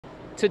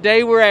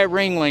Today we're at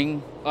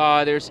Ringling.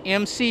 There's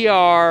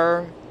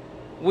MCR.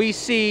 We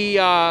see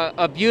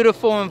a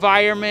beautiful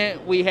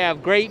environment. We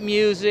have great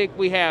music.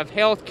 We have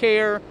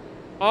healthcare,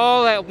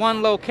 all at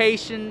one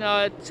location.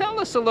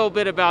 Tell us a little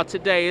bit about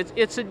today.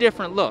 It's a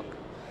different look.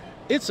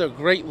 It's a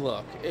great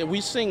look.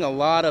 We sing a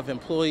lot of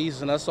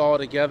employees and us all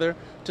together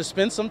to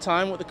spend some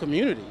time with the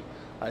community.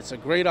 It's a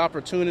great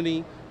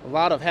opportunity, a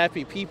lot of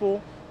happy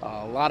people,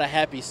 a lot of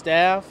happy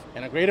staff,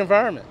 and a great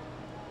environment.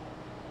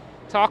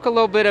 Talk a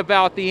little bit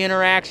about the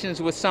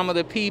interactions with some of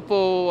the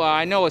people.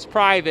 I know it's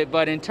private,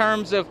 but in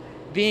terms of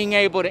being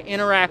able to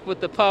interact with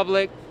the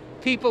public,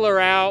 people are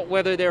out,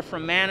 whether they're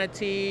from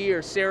Manatee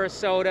or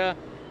Sarasota,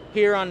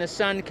 here on the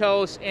Sun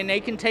Coast, and they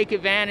can take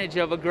advantage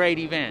of a great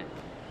event.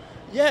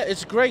 Yeah,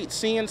 it's great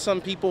seeing some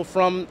people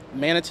from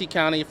Manatee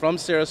County, from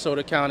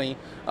Sarasota County,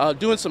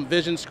 doing some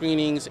vision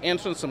screenings,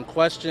 answering some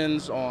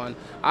questions on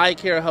eye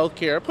care, health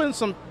care, putting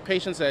some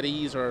patients at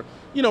ease, or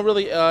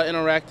really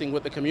interacting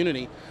with the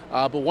community.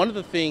 But one of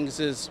the things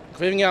is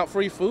giving out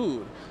free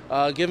food,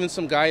 giving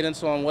some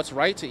guidance on what's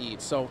right to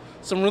eat. So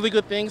some really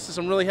good things to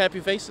some really happy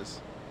faces.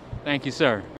 Thank you, sir.